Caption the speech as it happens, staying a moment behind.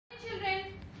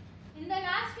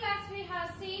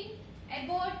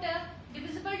about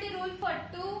divisibility rule for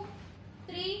 2,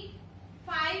 3,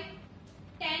 5,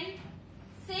 10,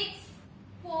 6,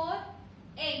 4,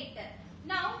 8.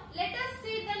 Now let us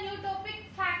see the new topic,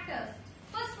 factors.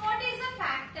 First, what is a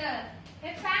factor?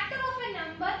 A factor of a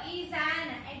number is an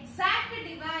exact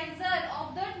divisor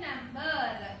of that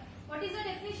number. What is the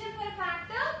definition for a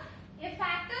factor? A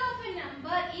factor of a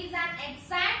number is an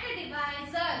exact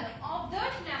divisor of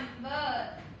that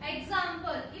number.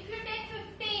 Example, if you take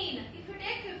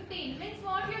 15 means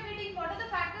what you are getting? What are the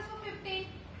factors for 15?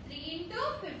 3 into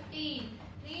 15.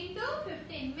 3 into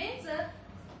 15 means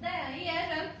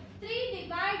here 3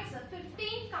 divides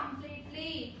 15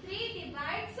 completely. 3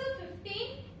 divides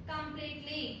 15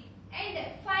 completely. And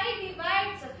 5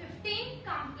 divides 15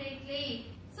 completely.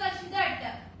 Such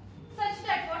that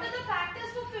what are the factors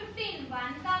for 15?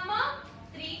 1,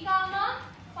 3,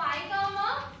 5,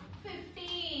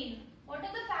 15. What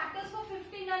are the factors for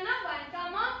 15, Anna?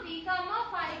 1, 3,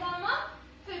 5,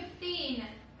 15.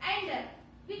 And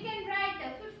we can write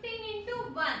 15 into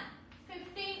 1.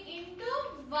 15 into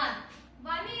 1.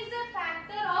 1 is a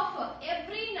factor of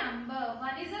every number.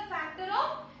 1 is a factor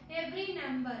of every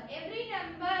number. Every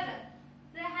number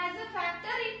has a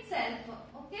factor itself.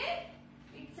 Okay?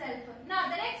 Itself. Now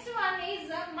the next one is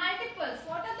multiples.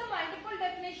 What are the multiple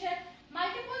definition?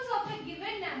 Multiples of a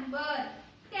given number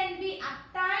can be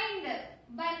obtained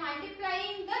by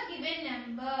multiplying the given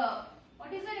number.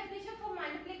 What is the definition for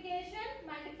multiplication?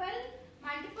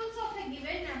 Multiples of a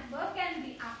given number can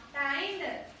be obtained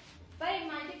by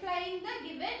multiplying the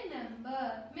given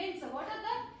number. Means what are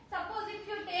the, suppose if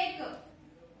you take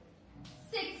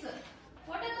 6,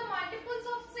 what are the multiples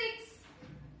of 6?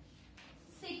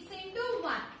 6 into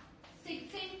 1,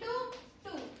 6 into 2,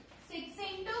 6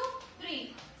 into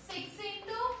 3, 6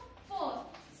 into 4,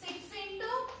 6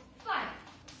 into 5,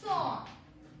 so on.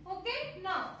 Okay,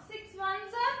 now 6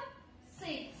 ones are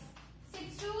 6,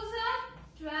 6 twos are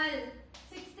 12,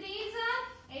 6 threes are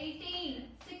 18,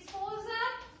 6 fours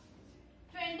are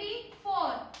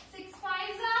 24, 6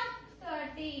 fives are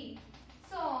 30,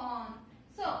 so on.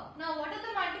 So now what are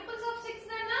the multiples of 6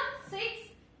 then? 6,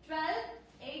 12,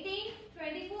 18,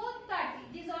 24,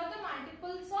 30. These are the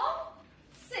multiples of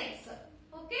 6.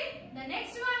 Okay. The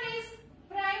next one is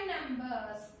prime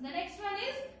numbers. The next one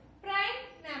is prime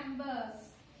numbers.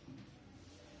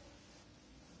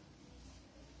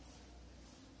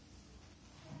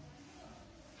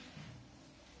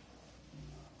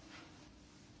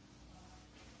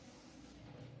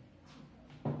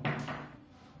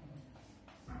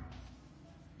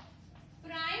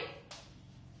 Prime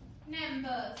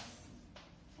numbers.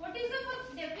 What is the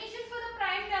definition for the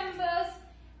prime numbers?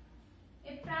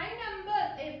 A prime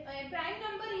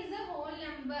number is a whole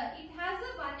number. It has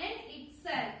a one end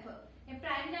itself. A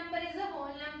prime number is a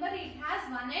whole number. It has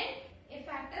one end. A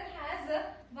factor has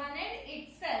a one end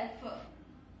itself.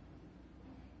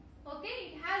 Okay,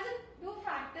 it has two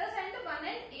factors and one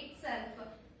end itself.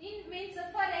 It means,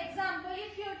 for example,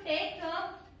 if you take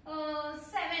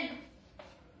 7.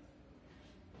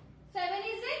 7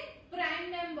 is a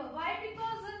prime number. Why?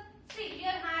 Because see, we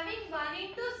are having 1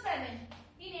 into 7.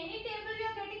 In any table you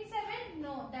are getting 7?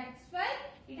 No. That's why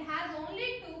it has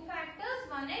only two factors,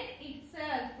 1 and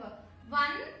itself. 1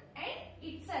 and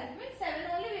itself means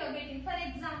 7 only we are getting. For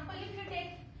example, if you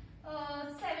take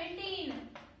 17,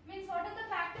 means what are the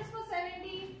factors for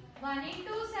 17? 1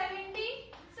 into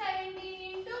 17, 17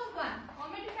 into 1. How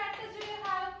many factors do you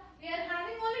have? We are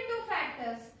having only two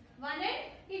factors. 1 and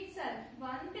itself.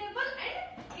 One table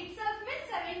and itself means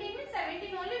 17 means 17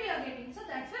 only we are getting. So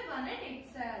that's why 1 and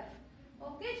itself.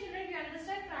 Okay, children, you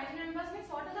understand prime numbers means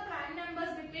what are the prime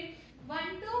numbers between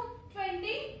 1 to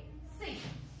 26.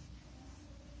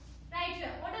 Right here.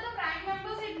 What are the prime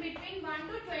numbers in between 1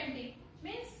 to 20?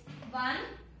 Means 1,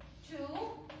 2,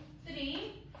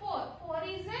 3, 4. 4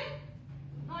 is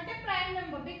not a prime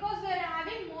number because we are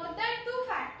having more than two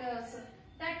factors.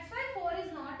 That's why 4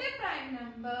 is not a prime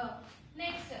number.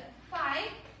 Next, 5,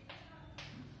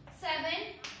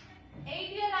 7,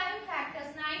 8 we are having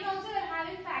factors. 9 also we are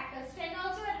having factors. 10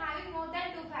 also we are having more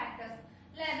than two factors.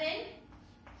 11,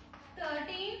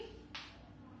 13,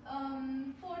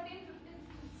 14, 15,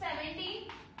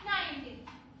 17, 19.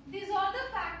 These are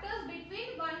the factors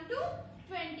between 1 to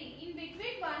 20. In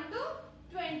between 1 to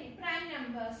 20. Prime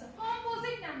numbers.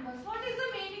 Composite numbers. What is the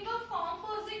meaning of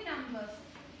composite numbers?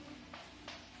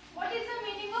 What is the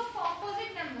meaning of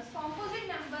composite numbers? Composite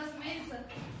numbers means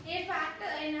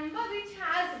a number which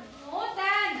has more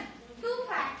than two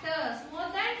factors. More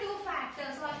than two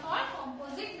factors are called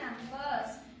composite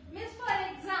numbers. Means, for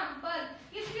example,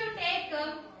 if you take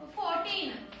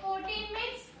 14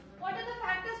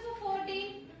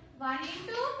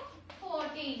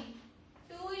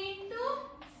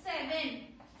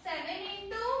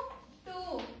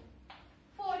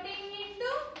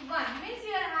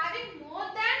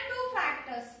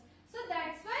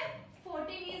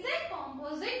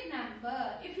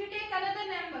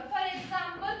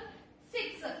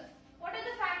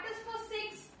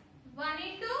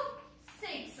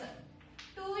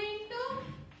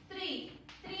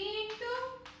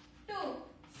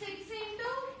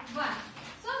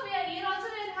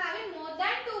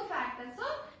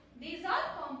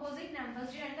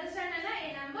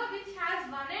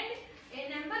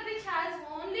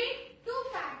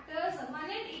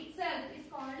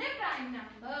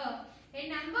 number. A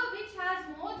number which has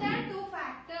more than 2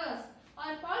 factors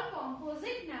are called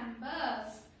composite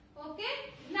numbers.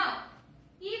 Okay. Now,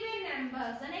 even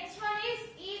numbers. The next one is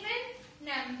even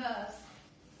numbers.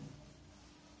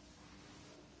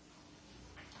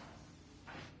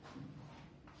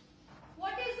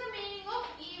 What is the meaning of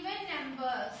even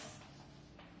numbers?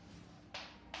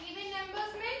 Even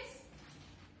numbers means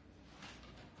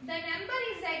the number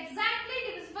is exactly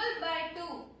divisible by 2.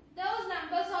 Those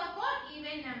numbers are called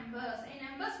even numbers. And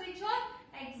numbers which are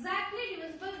exactly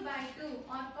divisible by 2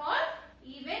 are called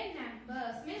even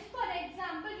numbers. Means, for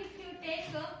example, if you take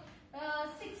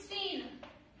 16.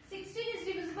 16 is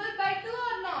divisible by 2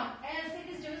 or not? Yes, it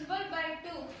is divisible by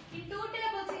 2. In 2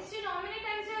 tables, 16, how many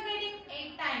times you are getting?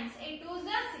 8 times. 8 2s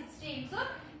are 16. So,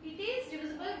 it is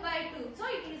divisible by 2. So,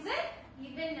 it is a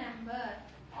even number.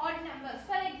 Odd numbers.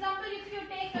 For example, if you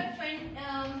take a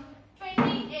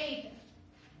 28.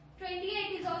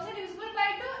 28 is also divisible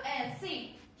by 2. Yes,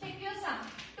 see. Check your sum.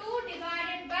 2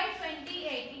 divided by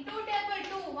 28. In 2 table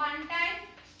 2, 1 time.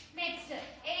 Next,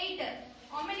 8.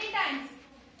 How many times?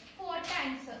 4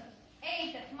 times.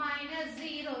 8 minus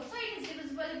 0. So, it is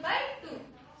divisible by 2.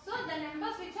 So, the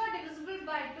numbers which are divisible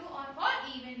by 2 are called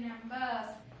even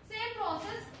numbers. Same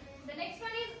process. The next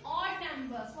one is odd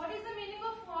numbers. What is the meaning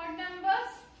of odd numbers?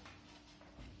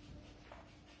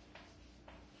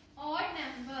 Odd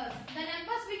numbers. The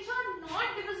numbers which are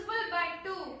not divisible by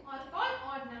 2 are called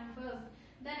odd numbers.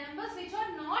 The numbers which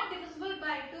are not divisible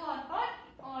by 2 are called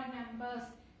odd numbers.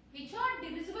 Which are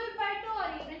divisible by 2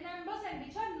 are even numbers, and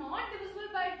which are not divisible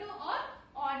by 2 are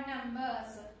odd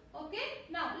numbers. Okay.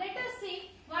 Now let us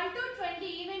see 1 to 20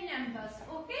 even numbers.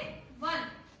 Okay. 1.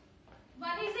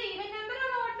 1 is an even number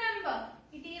or odd number?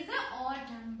 It is an odd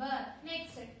number.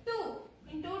 Next, 2.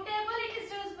 In 2 table it is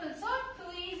divisible. So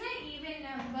 2 is an even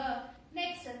number.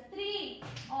 Next, 3.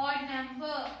 Odd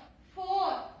number.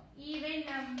 4. Even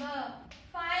number.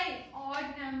 5.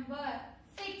 Odd number.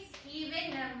 6.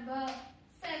 Even number.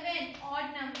 7.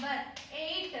 Odd number.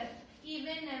 8.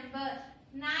 Even number.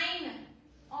 9.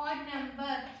 Odd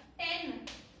number. 10.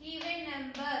 Even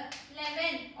number.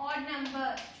 11. Odd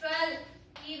number. 12.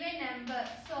 Even number.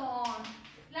 So on.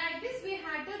 Like this we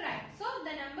had to write. So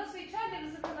the numbers which are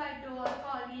divisible by 2 are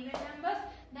called even numbers.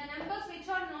 The numbers which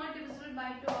are not divisible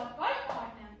by 2 are called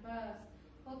odd numbers.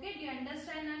 Okay, do you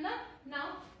understand, Anna?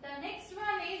 Now the next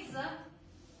one is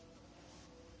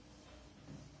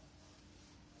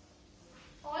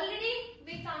already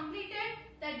we completed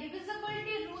the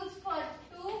divisibility rules for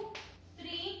 2,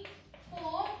 3,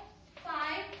 4,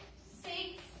 5,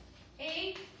 6,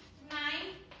 8,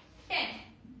 9, 10.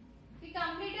 We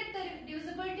completed the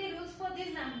divisibility rules for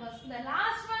these numbers. The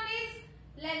last one is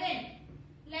 11.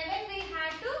 11 we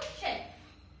had to check.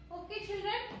 Okay,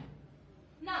 children?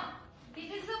 Now,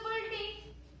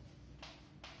 divisibility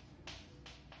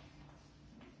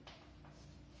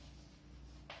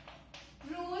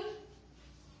rule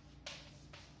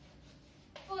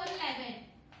for 11.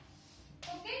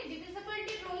 Okay,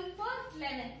 divisibility rule for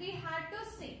 11. We had to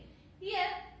see.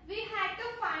 Here, we had to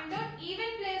find out even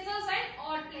places and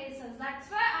odd places. That's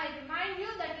why I remind you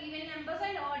that even numbers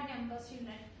and odd numbers,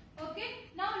 children. Okay.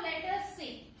 Now let us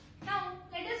see. Now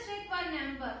let us take one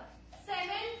number. 7,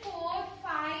 4,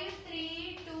 5,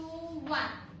 3, 2, 1.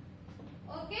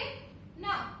 Okay.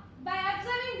 Now by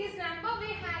observing this number,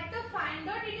 we had to find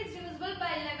out it is divisible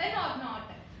by 11 or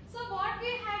not. So what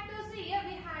we had to see here,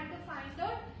 we had to find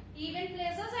out even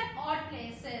places and odd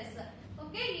places.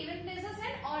 Okay, even places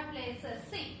and odd places.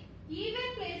 See,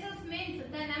 even places means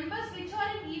the numbers which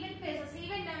are in even places,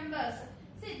 even numbers.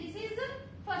 See, this is the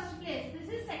first place, this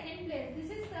is second place, this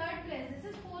is third place, this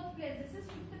is fourth place, this is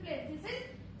fifth place, this is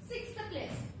sixth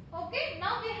place. Okay,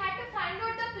 now we had to find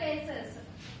out the places.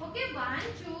 Okay, 1,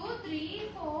 2, 3,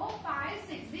 4, 5,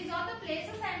 6. These are the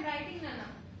places I am writing now.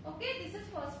 Okay, this is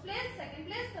first place, second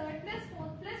place, third place,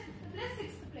 fourth place, fifth place,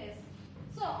 sixth place.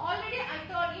 So already I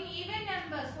told in even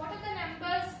numbers. What are the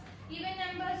numbers? Even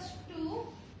numbers 2,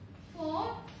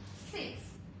 4, 6.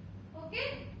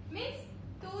 Okay? Means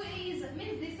 2 is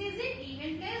this is in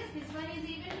even place. This one is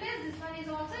even place. This one is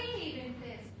also in even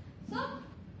place. So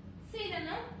see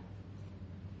now.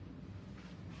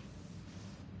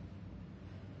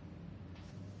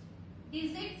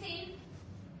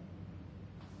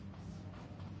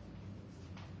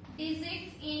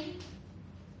 Digits in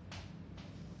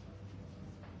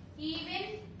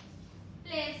even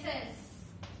places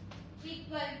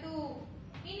equal to,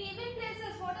 in even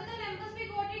places what are the numbers we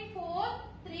got it? 4,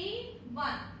 3,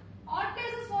 1. Odd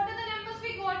places what are the numbers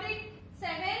we got it?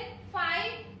 7,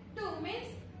 5, 2. Means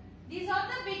these are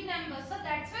the big numbers. So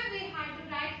that's why we had to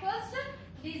write first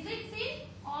digits in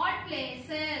odd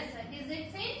places.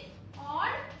 Digits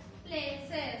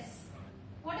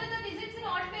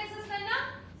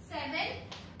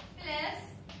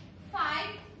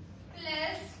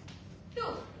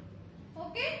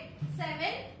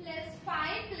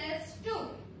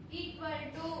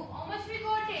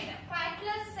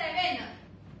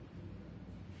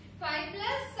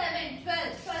 11,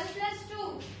 12. 12 plus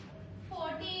 2,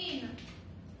 14.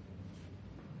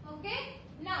 Okay.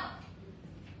 Now,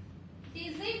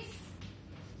 digits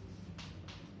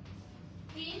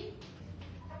in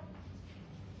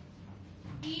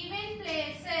even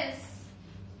places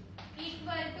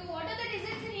equal to, what are the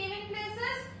digits in even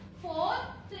places? 4,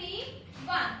 3,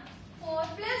 1. 4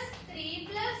 plus 3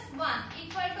 plus 1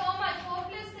 equal to how much? 4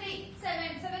 plus 3,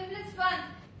 7. 7 plus 1,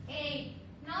 8.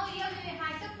 Now here we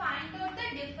have to find out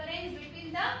the difference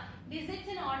between the digits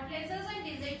in odd places and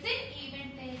digits in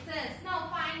even places. Now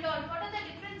find out what are the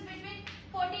difference between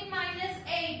 14 minus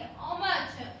 8. How much?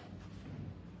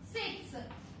 6.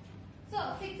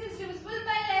 So 6 is divisible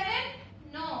by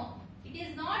 11? No, it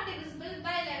is not divisible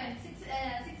by 11. 6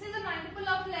 is a multiple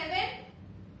of 11.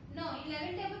 No, in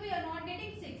 11 table we are not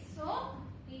getting 6. So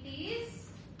it is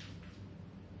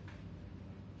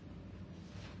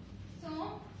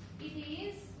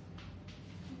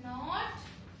not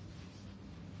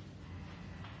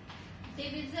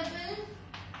divisible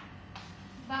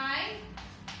by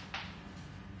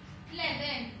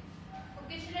 11.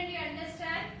 Okay, children, you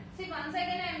understand? See, once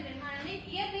again I am reminding,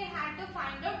 here we had to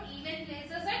find out even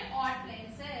places and odd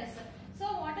places. So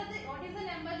what is the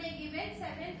number they given?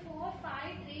 7, 4, 5,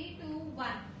 3, 2, 1.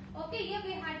 Okay, here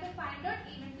we had to find out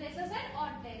even places and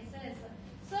odd places.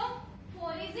 So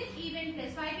 4 is in even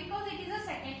place. Why? Because it is a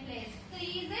second place. 3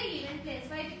 is a even place.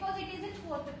 Why? Because it is in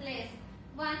fourth place.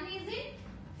 1 is in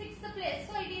sixth place.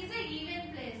 So it is a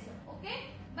even place. Okay.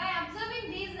 By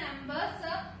observing these numbers,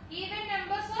 even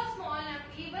numbers or small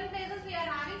numbers. Even places we are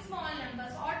having small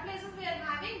numbers. Odd places we are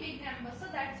having big numbers. So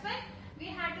that's why we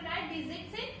had to write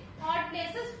digits in odd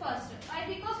places first. Why?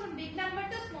 Because from big number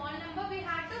to small number we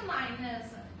had to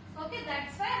minus. Okay.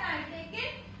 That's why I have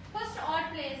taken first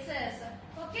odd places.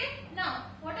 Okay.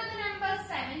 Now, what are the numbers?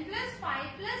 7 plus 5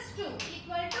 plus 2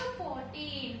 equal to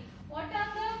 14. What are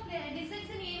the digits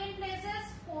in even places?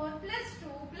 4 plus 2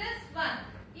 plus 1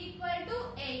 equal to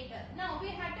 8. Now, we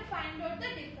have to find out the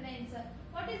difference.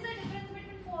 What is the difference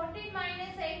between 14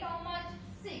 minus 8? How much?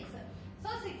 6. So,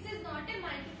 6 is not a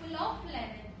multiple of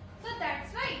 11. So,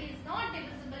 that's why it is not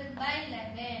divisible by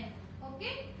 11.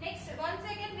 Okay. Next, once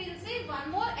again we will see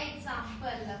one more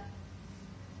example.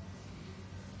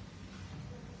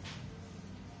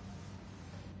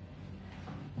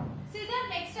 See the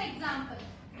next example.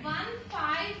 1,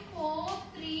 5, 4,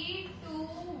 3, 2,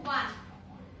 1.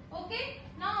 Okay.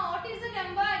 Now what is the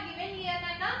number given here,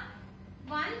 Nana?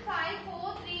 1, 5,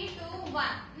 4, 3, 2, 1.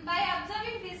 By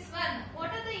observing this one, what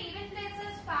are the even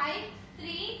places? 5,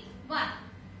 3, 1.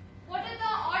 What are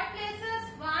the odd places?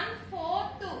 1, 4,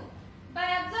 2. By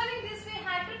observing this we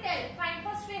had to tell. Fine,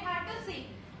 first we had to see.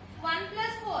 1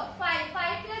 plus 4, 5.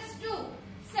 5 plus 2,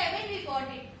 7 we got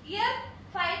it. Here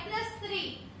 5 plus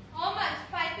 3. How much?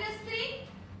 5 plus 3,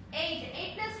 8.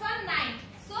 8 plus 1, 9.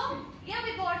 So, here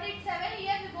we got it 7,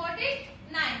 here we got it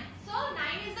 9. So, 9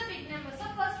 is the big number. So,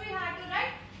 first we have to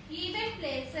write even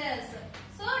places.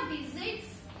 So, digits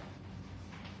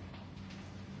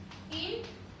in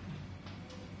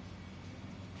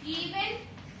even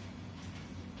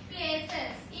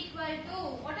places equal to,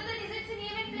 what are the digits in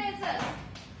even places?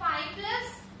 5 plus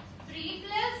 3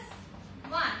 plus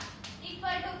 1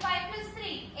 equal to 5 plus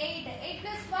 3, 8. 8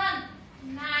 plus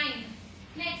 1, 9.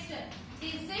 Next,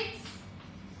 digits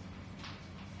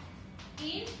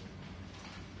in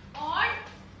odd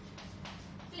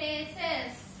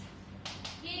places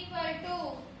equal to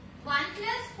 1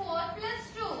 plus 4 plus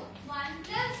 2. 1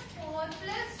 plus 4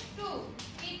 plus 2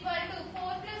 equal to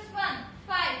 4 plus 1,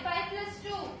 5. 5 plus 2,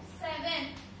 7.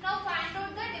 Now find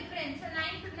out the difference.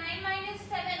 9 minus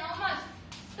 7, how much?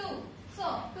 2.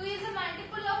 So, 2 is a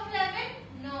multiple of 11?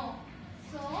 No.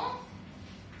 So,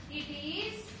 it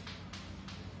is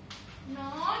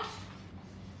not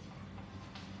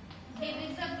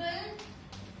divisible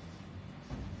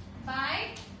by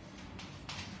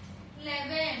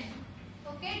 11.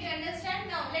 Okay, do you understand?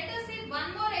 Now, let us see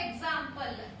one more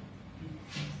example.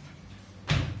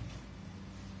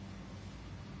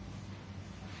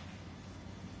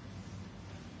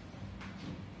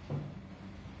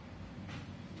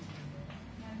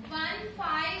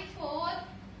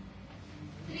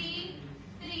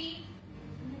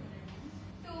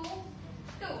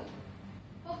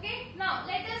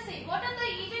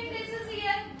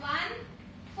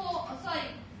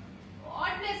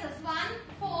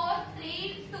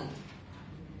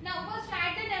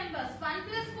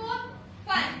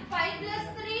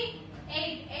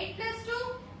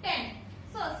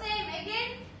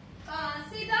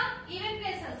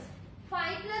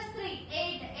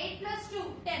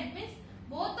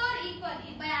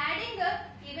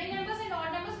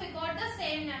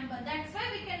 That's why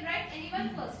we can write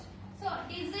anyone first.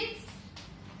 digits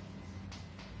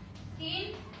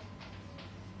in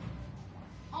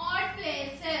odd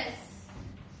places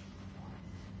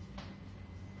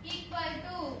equal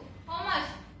to how much?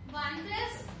 1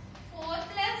 plus 4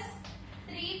 plus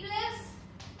 3 plus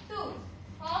 2.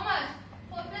 How much?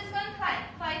 4 plus 1 5.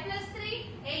 5 plus 3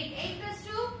 8. 8 plus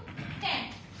 2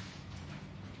 10.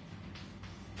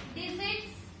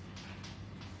 Digits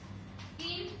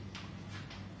in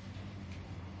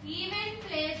even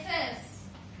places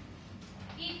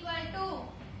equal to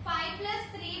 5 plus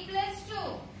 3 plus 2.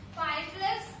 5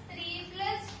 plus 3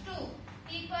 plus 2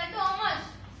 equal to how much?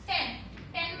 10.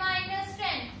 10 minus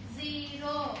 10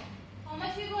 0. How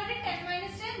much we got it? 10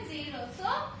 minus 10 0. So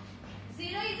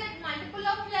 0 is a multiple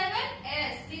of 11.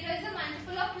 Yes, 0 is a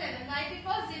multiple of 11. Why?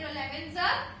 Because 0 11s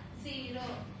are 0.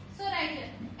 So write it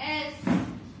as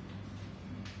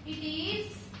it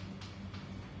is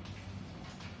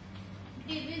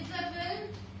divisible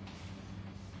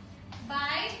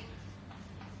by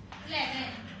 11.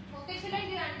 Okay children,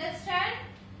 do you understand?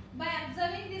 By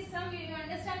observing this sum, you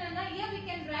understand, and here we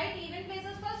can write even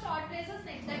places first, odd places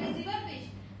next. That is your wish.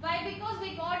 Why? Because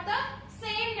we got the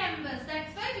same numbers.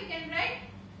 That's why we can write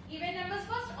even numbers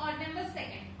first, odd numbers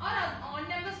second, or odd